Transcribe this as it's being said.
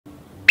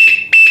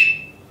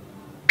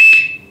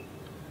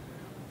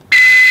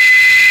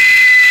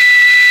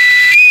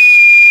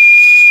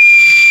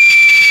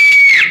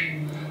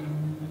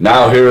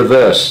Now hear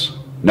this.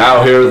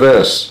 Now hear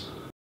this.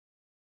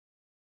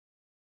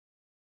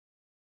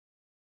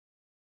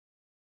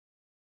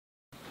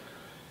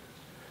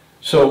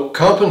 So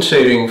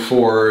compensating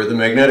for the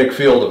magnetic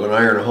field of an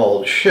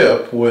iron-hulled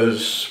ship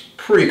was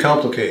pretty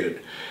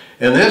complicated.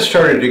 And that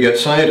started to get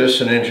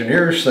scientists and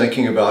engineers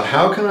thinking about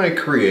how can I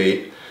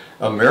create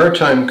a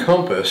maritime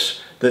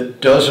compass that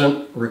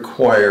doesn't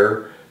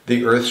require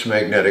the Earth's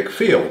magnetic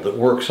field, that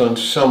works on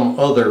some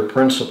other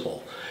principle.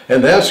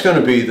 And that's going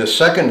to be the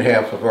second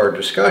half of our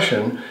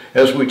discussion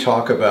as we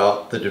talk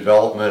about the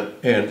development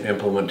and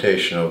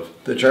implementation of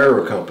the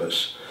gyro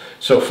compass.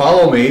 So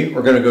follow me.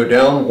 We're going to go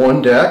down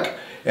one deck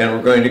and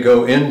we're going to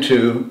go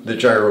into the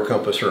gyro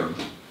compass room.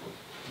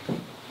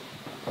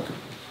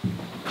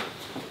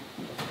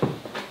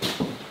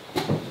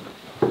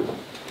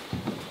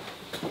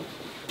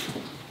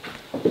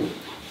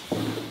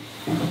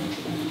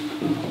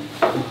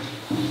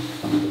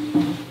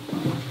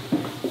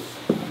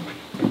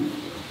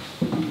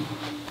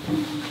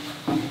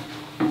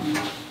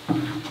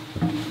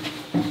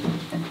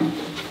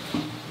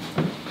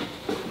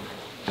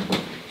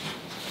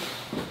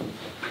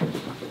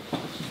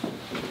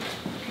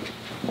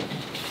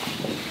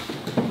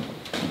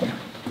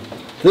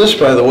 This,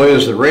 by the way,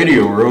 is the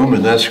radio room,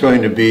 and that's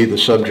going to be the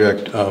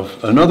subject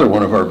of another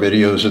one of our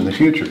videos in the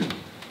future.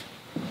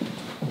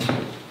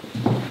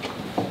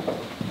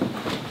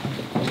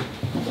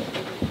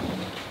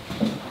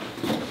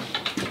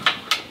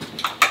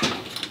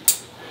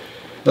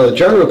 Now, the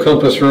gyro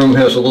compass room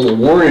has a little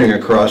warning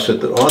across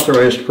it that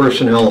authorized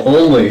personnel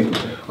only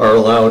are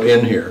allowed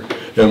in here.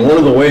 And one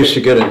of the ways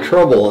to get in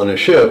trouble on a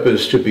ship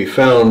is to be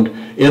found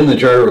in the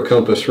gyro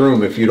compass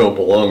room if you don't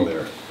belong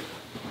there.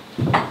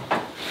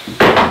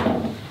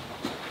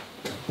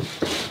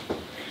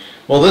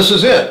 Well, this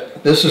is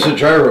it. This is a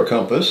gyro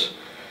compass.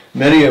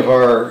 Many of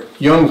our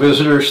young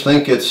visitors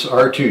think it's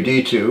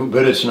R2-D2,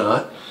 but it's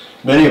not.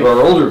 Many of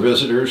our older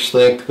visitors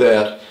think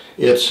that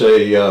it's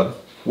a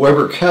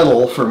Weber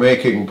kettle for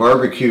making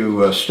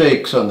barbecue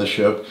steaks on the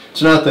ship.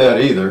 It's not that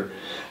either.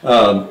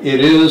 It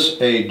is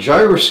a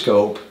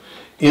gyroscope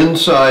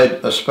inside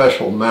a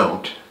special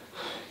mount.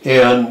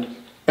 And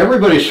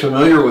everybody's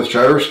familiar with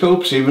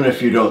gyroscopes, even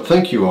if you don't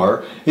think you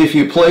are. If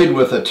you played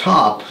with a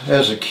top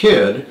as a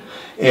kid,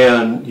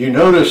 and you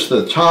notice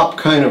the top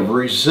kind of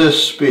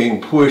resists being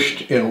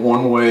pushed in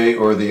one way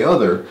or the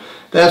other,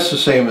 that's the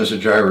same as a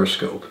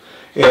gyroscope.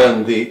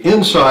 And the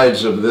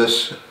insides of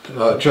this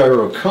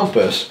gyro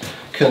compass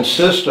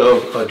consist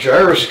of a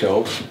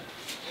gyroscope,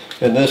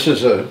 and this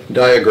is a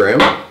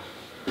diagram.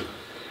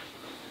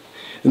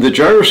 And the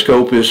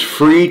gyroscope is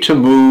free to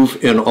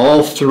move in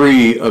all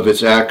three of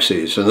its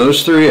axes, and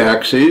those three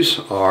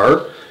axes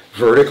are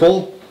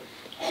vertical,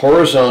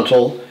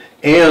 horizontal,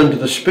 and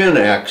the spin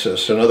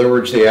axis, in other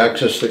words, the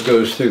axis that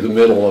goes through the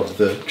middle of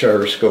the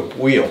gyroscope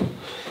wheel.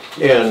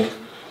 And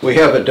we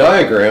have a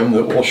diagram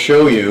that will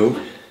show you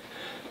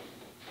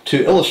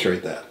to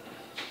illustrate that.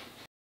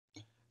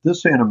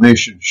 This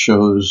animation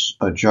shows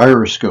a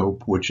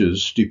gyroscope, which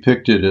is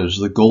depicted as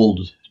the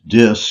gold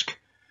disc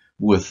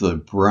with the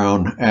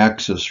brown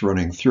axis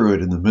running through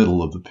it in the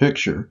middle of the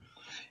picture.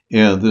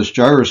 And this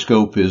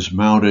gyroscope is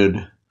mounted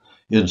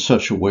in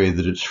such a way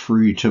that it's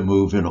free to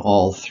move in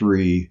all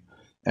three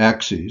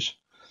axes.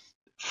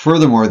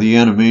 Furthermore, the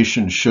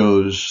animation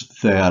shows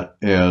that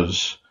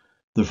as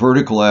the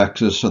vertical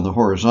axis and the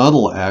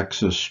horizontal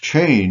axis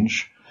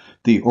change,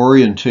 the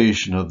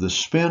orientation of the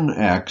spin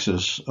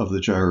axis of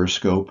the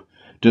gyroscope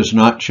does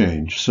not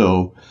change.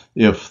 So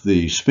if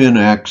the spin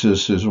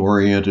axis is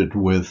oriented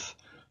with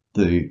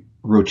the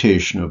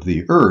rotation of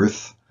the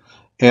Earth,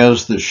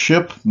 as the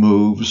ship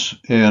moves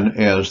and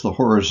as the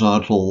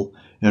horizontal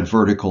and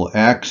vertical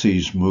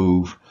axes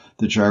move,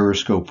 the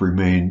gyroscope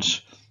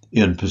remains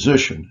in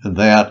position, and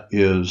that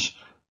is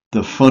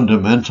the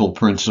fundamental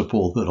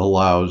principle that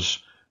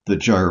allows the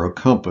gyro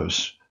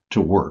compass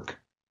to work.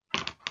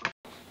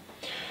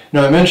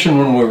 Now, I mentioned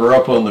when we were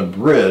up on the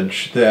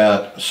bridge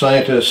that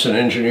scientists and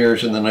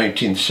engineers in the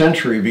 19th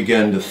century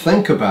began to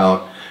think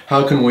about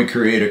how can we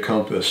create a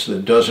compass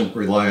that doesn't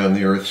rely on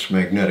the Earth's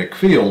magnetic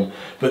field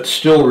but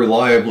still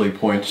reliably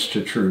points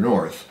to true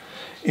north.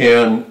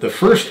 And the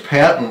first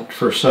patent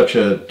for such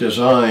a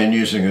design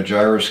using a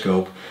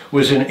gyroscope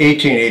was in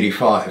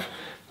 1885.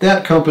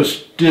 That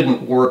compass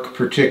didn't work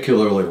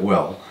particularly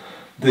well.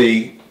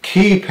 The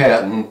key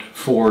patent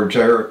for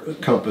gyro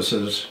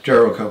compasses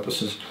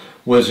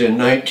was in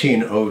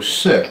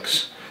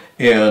 1906,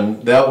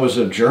 and that was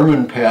a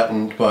German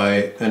patent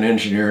by an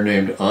engineer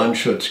named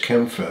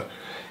Anschutz-Kempfe.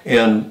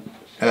 And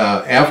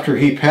after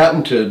he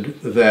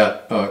patented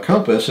that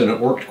compass, and it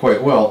worked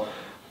quite well,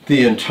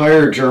 the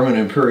entire German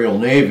Imperial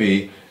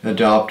Navy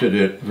adopted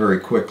it very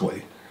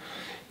quickly.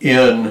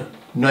 In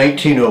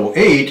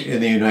 1908,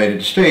 in the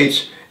United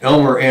States,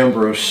 Elmer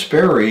Ambrose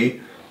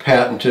Sperry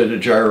patented a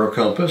gyro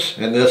compass,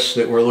 and this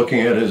that we're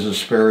looking at is a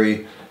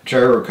Sperry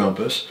gyro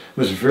compass. It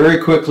was very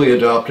quickly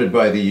adopted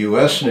by the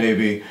U.S.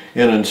 Navy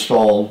and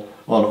installed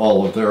on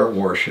all of their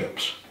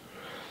warships.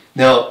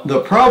 Now,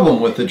 the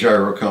problem with the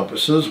gyro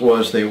compasses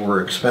was they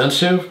were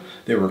expensive,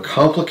 They were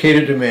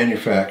complicated to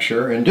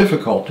manufacture and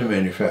difficult to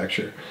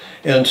manufacture.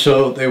 And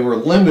so they were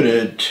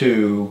limited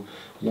to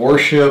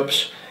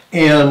warships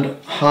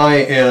and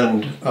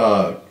high-end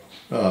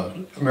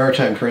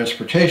maritime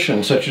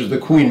transportation, such as the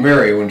Queen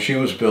Mary. When she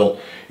was built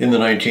in the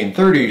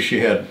 1930s, she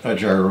had a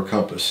gyro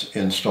compass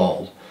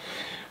installed.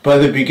 By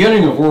the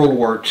beginning of World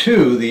War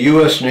II, the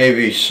U.S.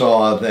 Navy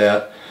saw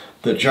that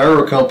the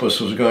gyro compass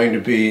was going to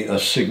be a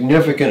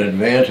significant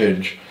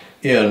advantage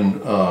in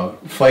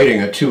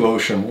fighting a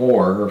two-ocean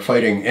war, or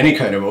fighting any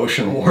kind of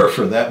ocean war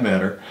for that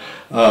matter.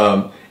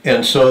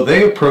 And so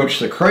they approached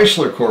the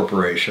Chrysler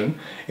Corporation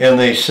and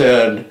they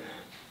said,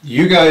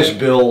 you guys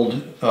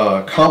build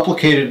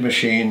complicated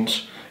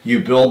machines, you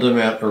build them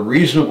at a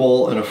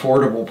reasonable and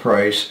affordable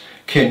price.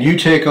 Can you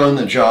take on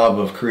the job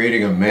of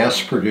creating a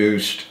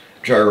mass-produced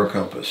gyro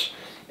compass?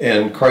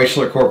 And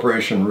Chrysler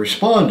Corporation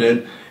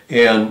responded,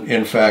 and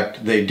in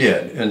fact they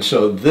did. And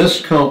so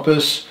this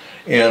compass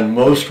and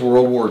most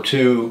World War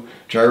II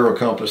gyro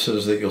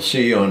compasses that you'll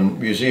see on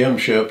museum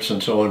ships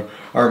and so on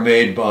are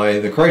made by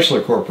the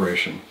Chrysler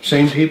Corporation,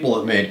 same people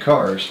that made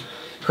cars.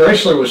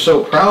 Chrysler was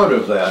so proud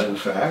of that, in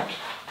fact,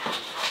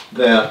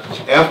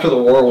 that after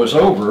the war was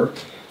over,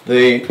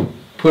 they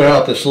put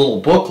out this little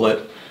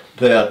booklet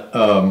that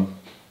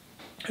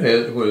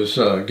it was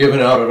given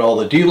out at all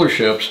the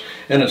dealerships,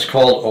 and it's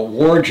called A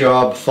War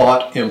Job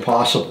Thought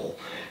Impossible.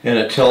 And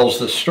it tells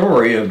the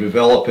story of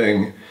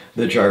developing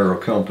the gyro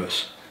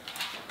compass.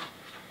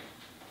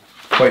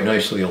 Quite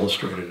nicely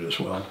illustrated as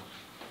well.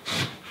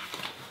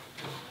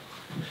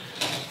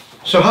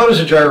 So how does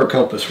a gyro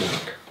compass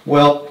work?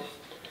 Well,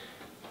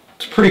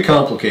 it's pretty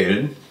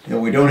complicated,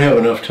 and we don't have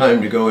enough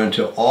time to go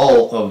into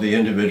all of the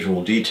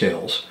individual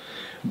details.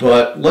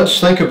 But let's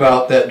think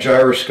about that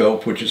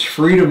gyroscope, which is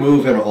free to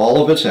move in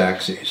all of its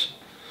axes.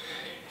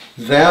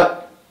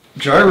 That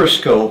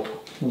gyroscope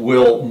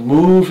will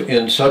move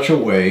in such a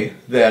way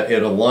that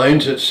it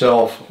aligns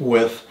itself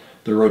with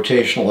the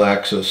rotational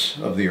axis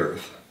of the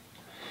Earth.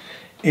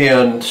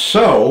 And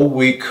so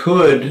we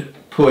could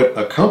put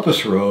a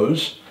compass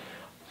rose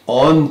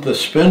on the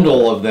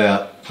spindle of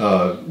that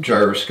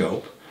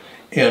gyroscope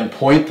and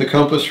point the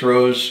compass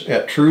rose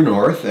at true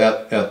north,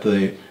 at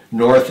the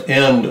north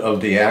end of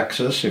the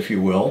axis, if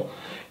you will,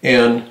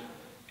 and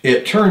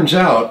it turns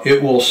out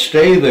it will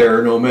stay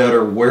there no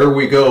matter where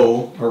we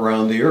go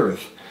around the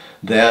Earth.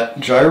 That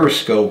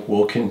gyroscope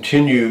will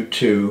continue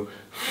to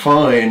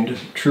find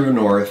true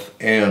north,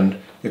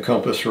 and the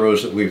compass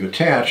rose that we've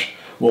attached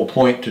will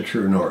point to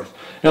true north.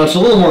 Now it's a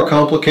little more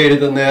complicated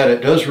than that.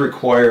 It does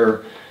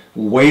require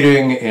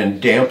weighting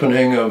and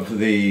dampening of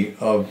the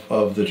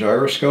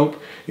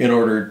gyroscope in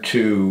order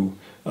to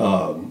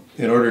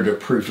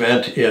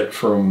prevent it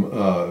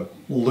from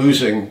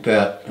losing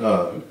that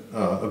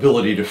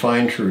ability to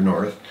find true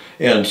north,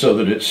 and so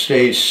that it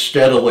stays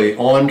steadily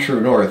on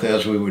true north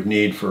as we would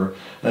need for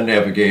a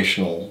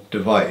navigational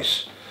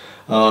device.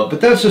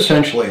 But that's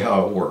essentially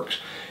how it works.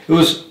 It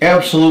was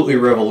absolutely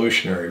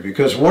revolutionary,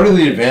 because what are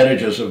the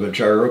advantages of a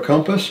gyro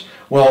compass?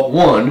 Well,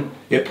 one,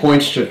 it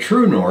points to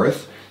true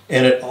north,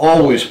 and it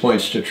always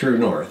points to true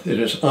north. It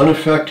is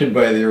unaffected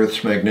by the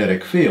Earth's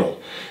magnetic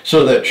field.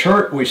 So that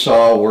chart we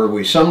saw where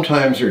we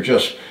sometimes are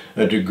just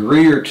a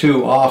degree or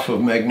two off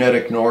of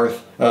magnetic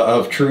north,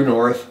 of true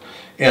north,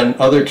 and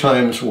other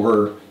times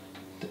we're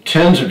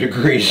tens of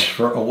degrees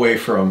away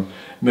from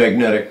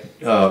magnetic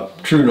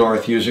true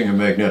north using a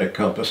magnetic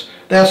compass.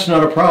 That's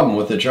not a problem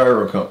with the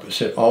gyro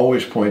compass. It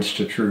always points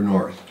to true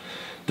north.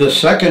 The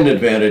second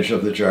advantage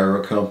of the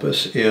gyro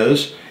compass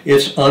is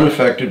it's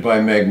unaffected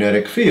by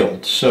magnetic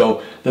fields.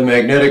 So the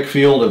magnetic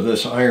field of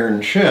this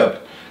iron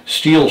ship,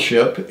 steel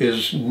ship,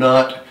 is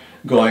not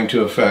going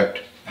to affect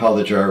how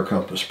the gyro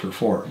compass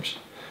performs.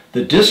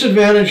 The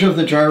disadvantage of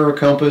the gyro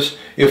compass,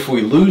 if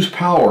we lose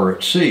power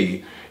at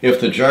sea,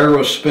 if the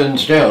gyro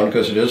spins down,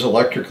 because it is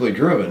electrically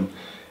driven,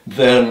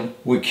 then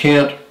we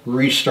can't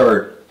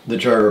restart the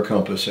gyro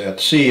compass at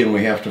sea, and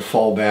we have to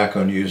fall back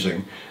on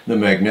using the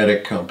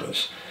magnetic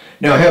compass.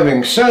 Now,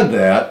 having said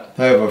that,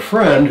 I have a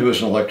friend who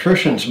is an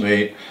electrician's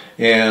mate,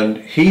 and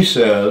he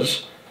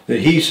says that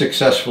he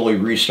successfully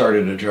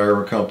restarted a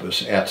gyro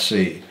compass at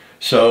sea.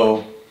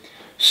 So,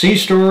 sea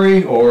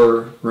story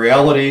or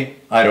reality,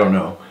 I don't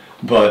know,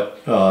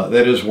 but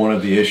that is one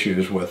of the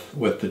issues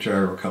with the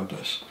gyro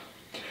compass.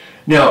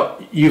 Now,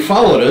 you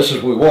followed us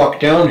as we walked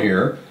down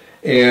here,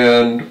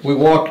 and we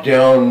walked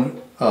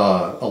down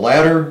a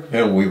ladder,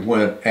 and we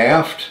went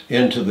aft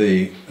into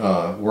the,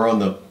 we're on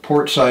the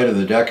port side of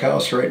the deck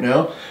house right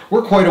now.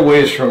 We're quite a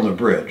ways from the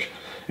bridge.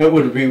 It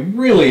would be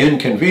really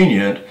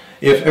inconvenient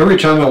if every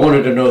time I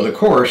wanted to know the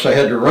course, I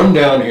had to run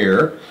down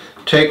here,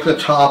 take the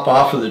top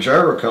off of the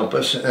gyro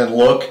compass, and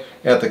look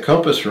at the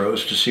compass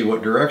rose to see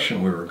what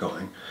direction we were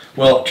going.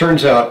 Well, it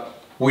turns out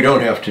we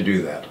don't have to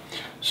do that.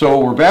 So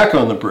we're back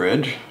on the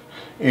bridge.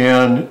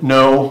 And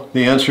no,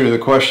 the answer to the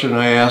question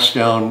I asked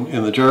down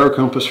in the gyro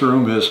compass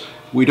room is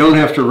we don't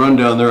have to run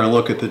down there and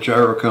look at the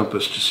gyro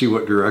compass to see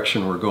what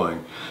direction we're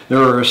going.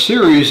 There are a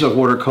series of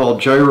what are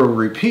called gyro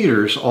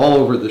repeaters all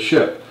over the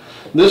ship.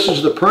 This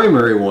is the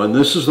primary one.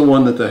 This is the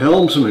one that the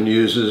helmsman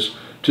uses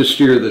to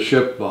steer the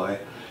ship by.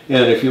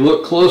 And if you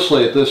look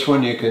closely at this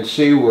one, you can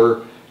see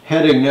we're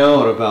heading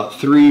now at about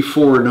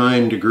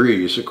 349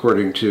 degrees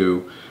according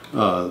to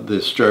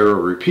this gyro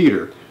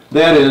repeater.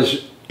 That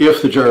is,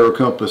 if the gyro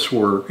compass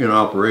were in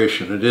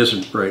operation. It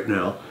isn't right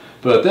now,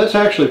 but that's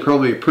actually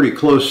probably pretty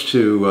close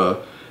to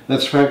the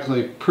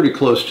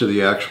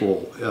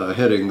actual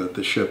heading that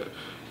the ship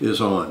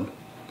is on.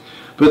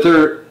 But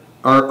there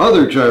are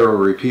other gyro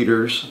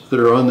repeaters that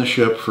are on the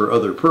ship for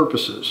other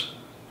purposes.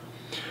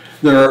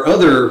 There are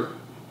other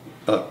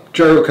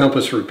gyro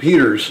compass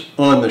repeaters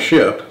on the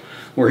ship.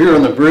 We're here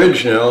on the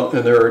bridge now,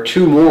 and there are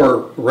two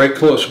more right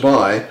close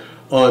by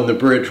on the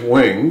bridge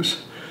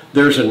wings.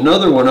 There's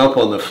another one up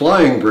on the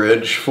flying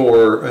bridge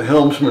for a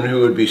helmsman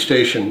who would be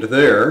stationed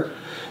there.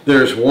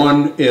 There's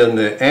one in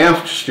the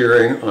aft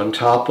steering on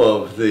top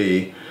of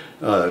the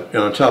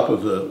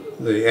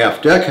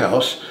aft deck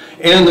house,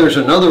 and there's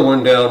another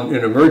one down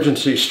in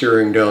emergency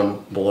steering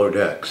down below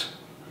decks.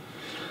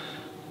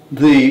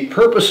 The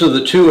purpose of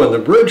the two on the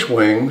bridge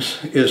wings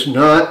is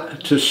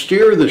not to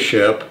steer the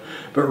ship,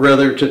 but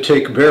rather to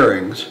take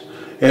bearings.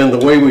 And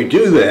the way we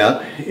do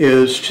that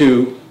is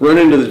to run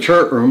into the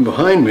chart room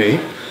behind me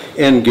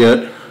and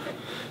get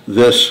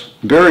this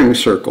bearing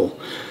circle.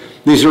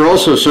 These are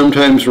also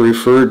sometimes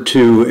referred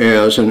to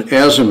as an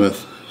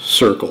azimuth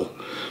circle.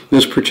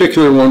 This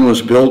particular one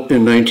was built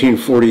in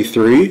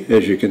 1943,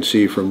 as you can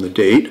see from the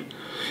date.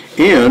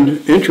 And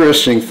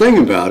interesting thing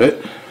about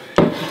it,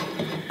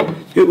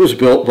 it was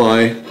built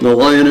by the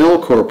Lionel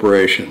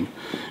Corporation.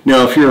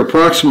 Now, if you're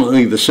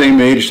approximately the same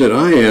age that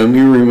I am,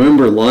 you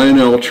remember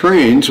Lionel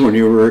trains when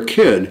you were a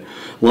kid.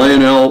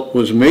 Lionel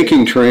was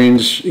making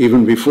trains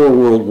even before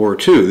World War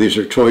II. These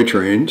are toy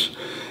trains.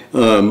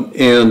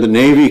 And the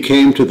Navy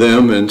came to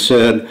them and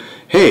said,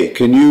 hey,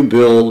 can you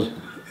build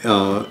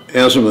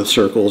azimuth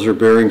circles or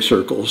bearing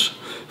circles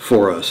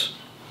for us?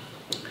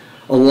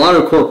 A lot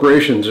of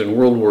corporations in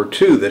World War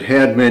II that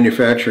had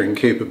manufacturing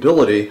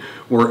capability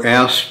were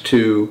asked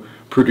to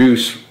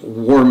produce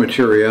war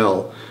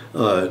materiel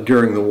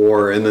during the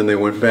war, and then they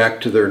went back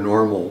to their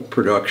normal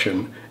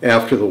production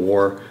after the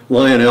war.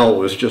 Lionel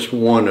was just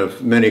one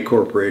of many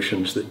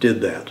corporations that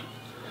did that.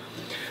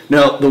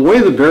 Now, the way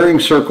the bearing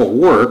circle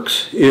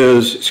works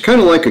is it's kind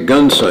of like a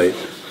gun sight.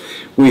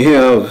 We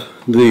have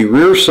the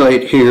rear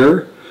sight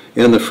here,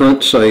 and the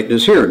front sight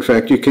is here. In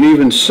fact, you can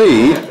even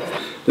see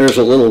there's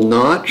a little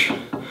notch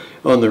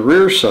on the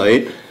rear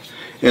sight,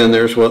 and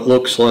there's what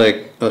looks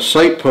like a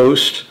sight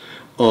post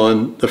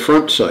on the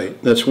front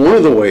sight. That's one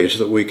of the ways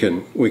that we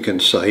can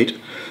sight.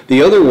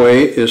 The other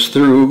way is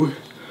through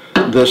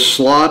the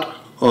slot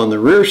on the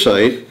rear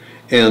sight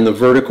and the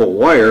vertical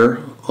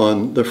wire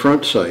on the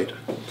front sight.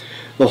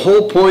 The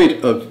whole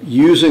point of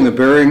using the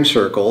bearing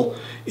circle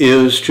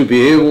is to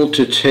be able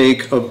to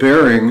take a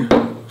bearing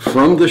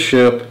from the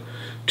ship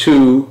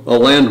to a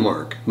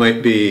landmark.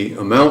 Might be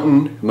a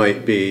mountain,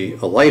 might be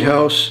a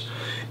lighthouse,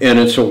 and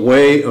it's a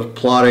way of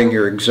plotting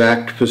your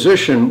exact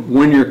position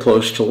when you're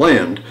close to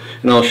land.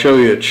 And I'll show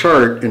you a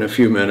chart in a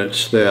few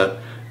minutes that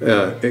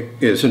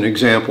is an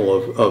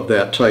example of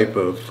that type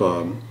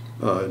of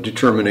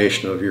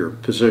determination of your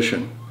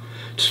position.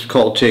 It's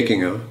called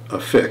taking a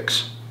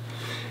fix.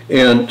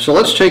 And so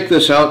let's take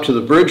this out to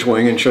the bridge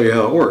wing and show you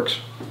how it works.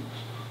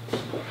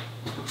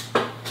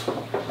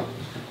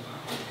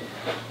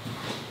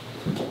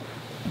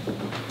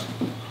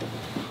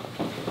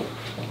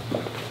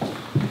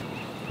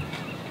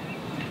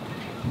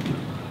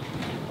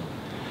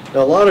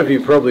 Now, a lot of you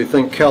probably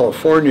think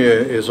California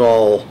is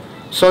all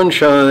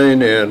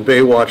sunshine and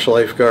Baywatch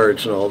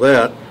lifeguards and all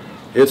that.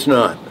 It's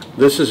not.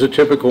 This is a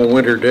typical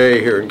winter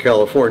day here in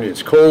California.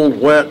 It's cold,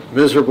 wet,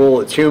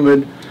 miserable, it's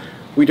humid.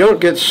 We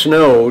don't get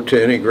snow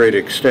to any great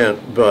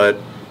extent, but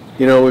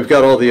you know, we've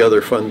got all the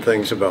other fun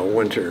things about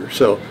winter.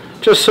 So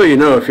just so you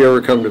know, if you ever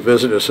come to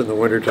visit us in the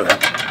wintertime.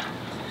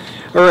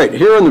 All right,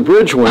 here on the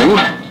bridge wing,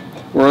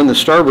 or on the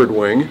starboard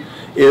wing,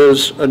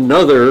 is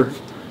another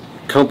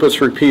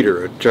compass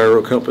repeater, a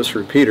gyro compass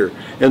repeater.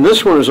 And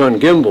this one is on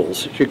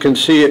gimbals. As you can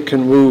see, it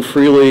can move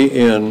freely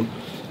in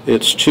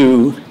its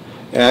two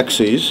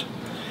axes.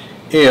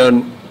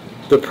 And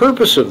the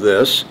purpose of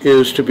this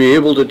is to be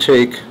able to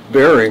take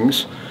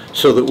bearings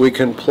so that we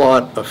can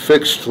plot a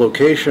fixed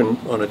location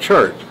on a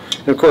chart.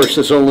 And of course,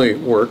 this only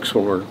works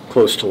when we're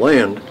close to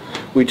land.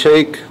 We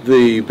take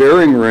the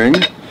bearing ring,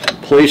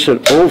 place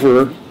it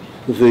over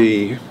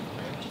the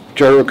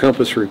gyro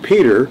compass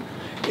repeater,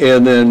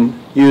 and then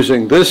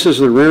using this as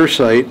the rear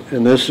sight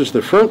and this as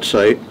the front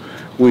sight,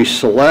 we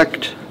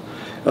select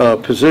a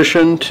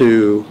position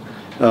to,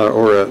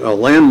 or a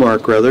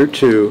landmark rather,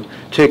 to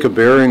take a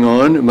bearing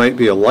on. It might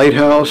be a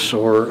lighthouse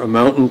or a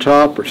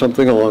mountaintop or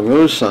something along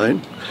those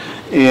lines.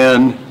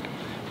 And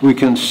we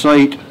can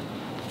sight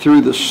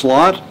through the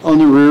slot on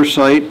the rear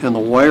sight and the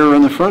wire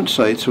on the front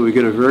sight, so we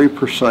get a very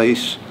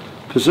precise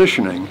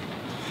positioning.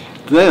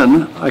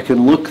 Then I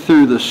can look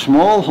through the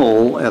small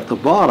hole at the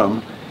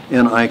bottom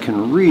and I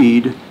can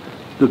read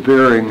the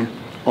bearing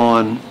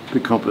on the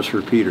compass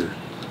repeater.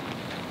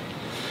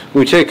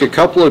 We take a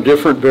couple of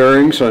different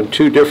bearings on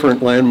two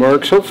different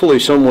landmarks, hopefully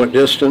somewhat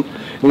distant,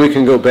 and we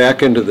can go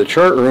back into the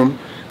chart room.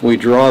 We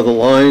draw the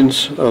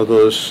lines of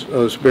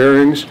those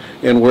bearings,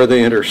 and where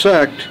they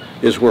intersect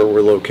is where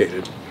we're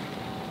located.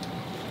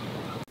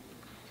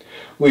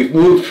 We've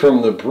moved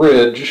from the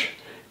bridge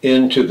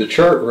into the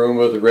chart room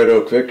of the Red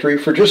Oak Victory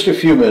for just a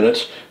few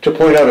minutes to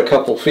point out a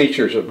couple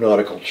features of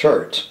nautical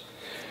charts.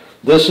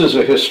 This is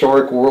a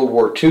historic World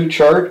War II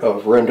chart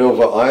of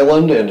Rendova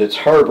Island and its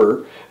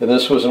harbor, and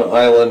this was an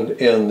island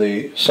in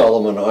the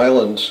Solomon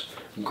Islands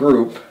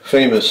group,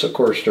 famous of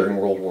course during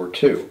World War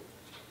II.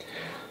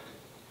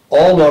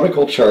 All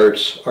nautical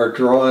charts are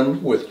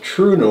drawn with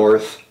true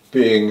north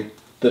being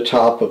the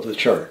top of the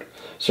chart.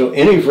 So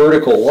any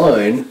vertical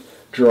line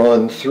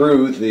drawn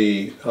through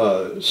the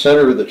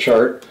center of the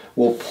chart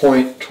will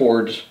point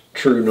towards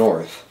true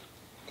north.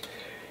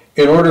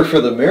 In order for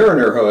the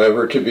mariner,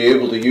 however, to be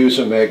able to use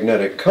a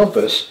magnetic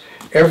compass,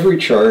 every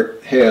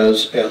chart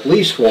has at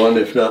least one,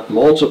 if not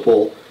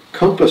multiple,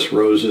 compass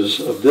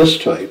roses of this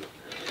type.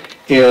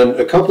 And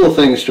a couple of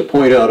things to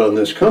point out on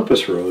this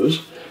compass rose.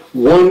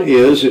 One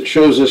is it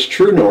shows us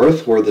true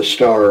north, where the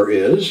star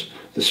is.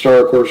 The star,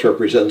 of course,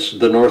 represents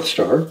the North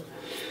Star.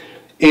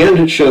 And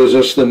it shows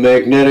us the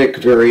magnetic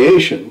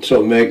variation.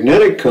 So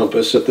magnetic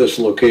compass at this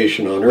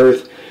location on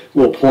Earth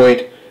will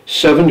point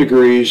 7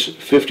 degrees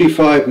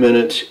 55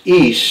 minutes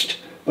east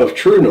of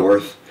true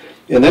north,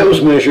 and that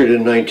was measured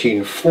in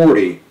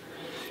 1940.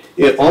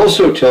 It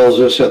also tells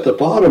us at the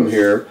bottom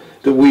here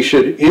that we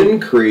should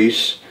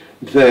increase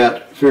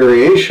that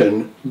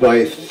variation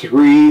by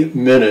 3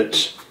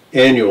 minutes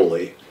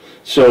annually.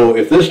 So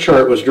if this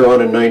chart was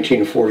drawn in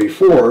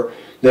 1944,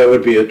 that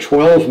would be a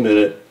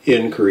 12-minute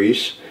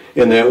increase,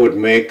 and that would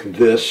make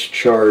this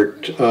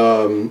chart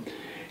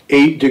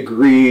 8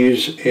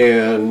 degrees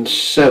and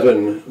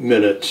 7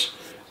 minutes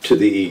to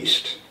the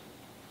east.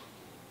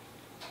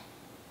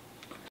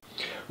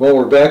 Well,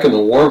 we're back in the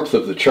warmth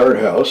of the chart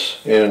house,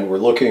 and we're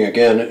looking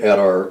again at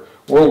our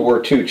World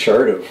War II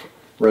chart of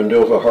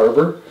Rendova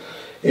Harbor.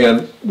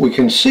 And we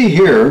can see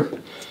here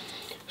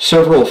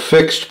several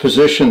fixed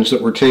positions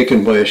that were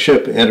taken by a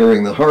ship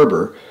entering the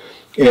harbor,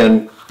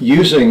 and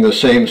using the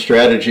same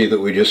strategy that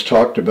we just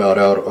talked about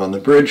out on the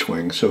bridge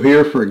wing. So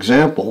here, for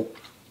example,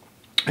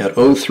 at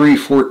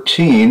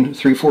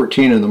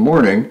 3:14 in the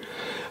morning,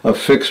 a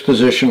fixed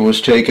position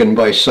was taken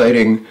by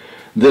sighting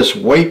this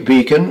white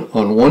beacon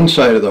on one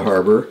side of the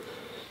harbor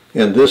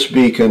and this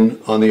beacon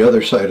on the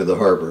other side of the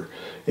harbor.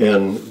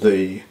 And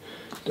the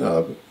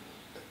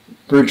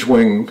bridge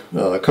wing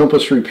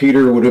compass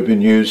repeater would have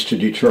been used to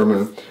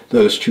determine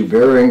those two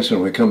bearings,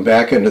 and we come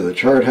back into the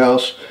chart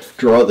house,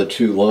 draw the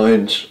two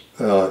lines,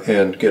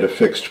 and get a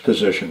fixed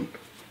position.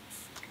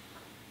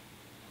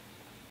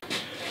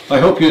 I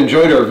hope you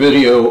enjoyed our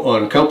video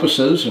on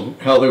compasses and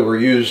how they were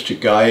used to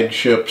guide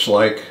ships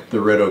like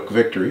the Red Oak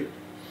Victory.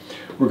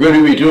 We're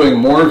going to be doing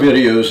more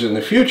videos in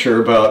the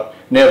future about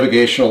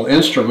navigational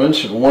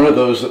instruments, and one of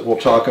those that we'll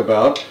talk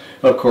about,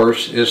 of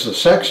course, is the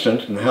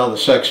sextant and how the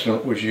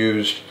sextant was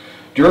used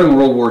during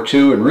World War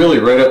II and really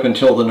right up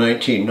until the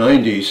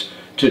 1990s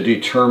to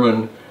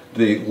determine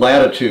the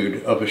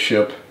latitude of a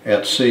ship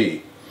at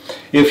sea.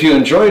 If you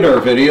enjoyed our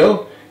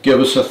video, give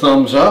us a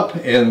thumbs up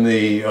in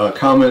the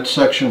comment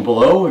section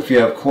below. If you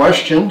have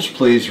questions,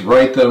 please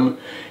write them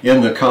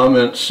in the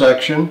comments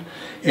section.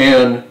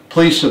 And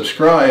please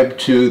subscribe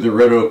to the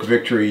Red Oak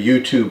Victory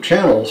YouTube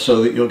channel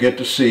so that you'll get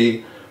to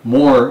see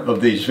more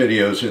of these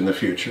videos in the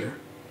future.